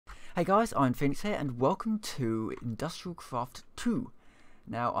Hey guys, I'm Phoenix here and welcome to Industrial Craft 2.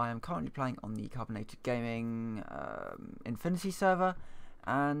 Now I am currently playing on the Carbonated Gaming Infinity server,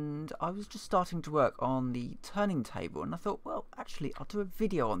 and I was just starting to work on the turning table, and I thought, well, actually I'll do a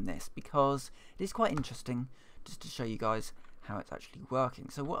video on this because it is quite interesting just to show you guys how it's actually working.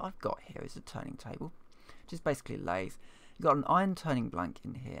 So what I've got here is a turning table, which is basically a lathe. You've got an iron turning blank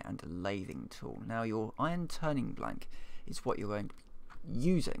in here and a lathing tool. Now your iron turning blank is what you're going to be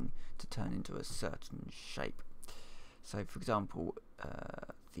using to turn into a certain shape. So for example,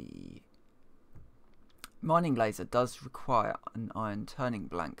 the mining laser does require an iron turning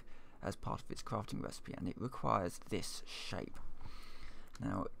blank as part of its crafting recipe, and it requires this shape.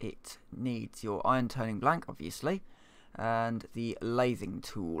 Now it needs your iron turning blank obviously, and the lathing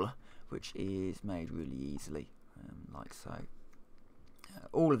tool, which is made really easily, like so.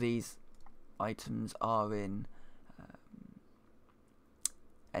 All of these items are in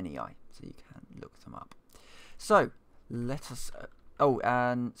NEI, so you can look them up. So let us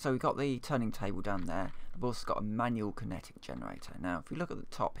and so we've got the turning table down there. I've also got a manual kinetic generator. Now if you look at the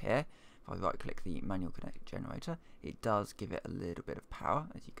top here, if I right click the manual kinetic generator, it does give it a little bit of power,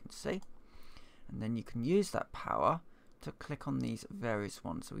 as you can see, and then you can use that power to click on these various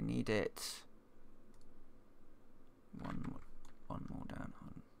ones. So we need it one more down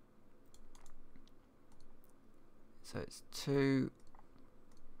on. So it's 2.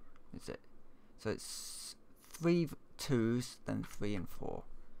 Is it? So it's 3 2s, then 3 and 4.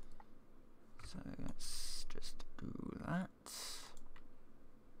 So let's just do that.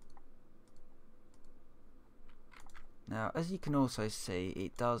 Now, as you can also see,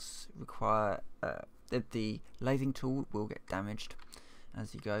 it does require the lathing tool will get damaged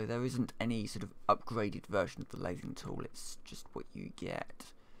as you go. There isn't any sort of upgraded version of the lathing tool. It's just what you get.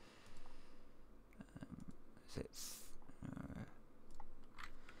 It's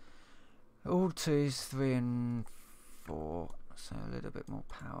all 2s, 3 and 4, so a little bit more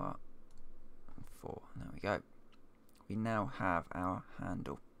power. 4, there we go. We now have our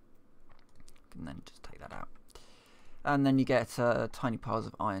handle. You can then just take that out, and then you get tiny piles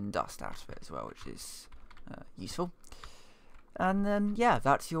of iron dust out of it as well, which is useful. And then yeah,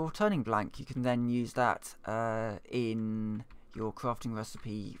 that's your turning blank. You can then use that in your crafting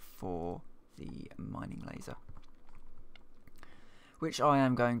recipe for the mining laser, which I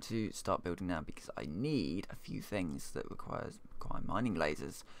am going to start building now because I need a few things that require mining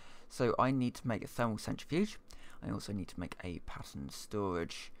lasers. So I need to make a thermal centrifuge. I also need to make a pattern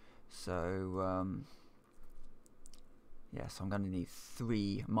storage. So yeah, so I'm going to need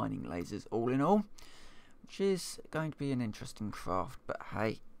 3 mining lasers all in all, which is going to be an interesting craft. But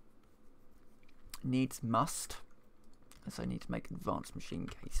hey, needs must. So I need to make advanced machine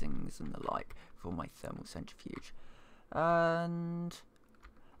casings and the like for my thermal centrifuge. And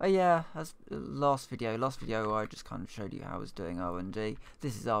yeah, as last video I just kind of showed you how I was doing R&D.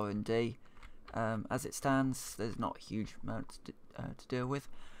 This is R&D. As it stands, there's not a huge amount to deal with.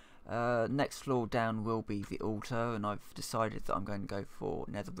 Next floor down will be the altar, and I've decided that I'm going to go for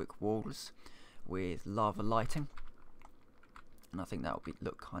nether brick walls with lava lighting, and I think that will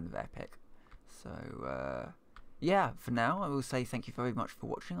look kind of epic. So yeah, for now I will say thank you very much for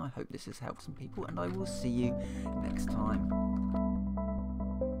watching. I hope this has helped some people, and I will see you next time.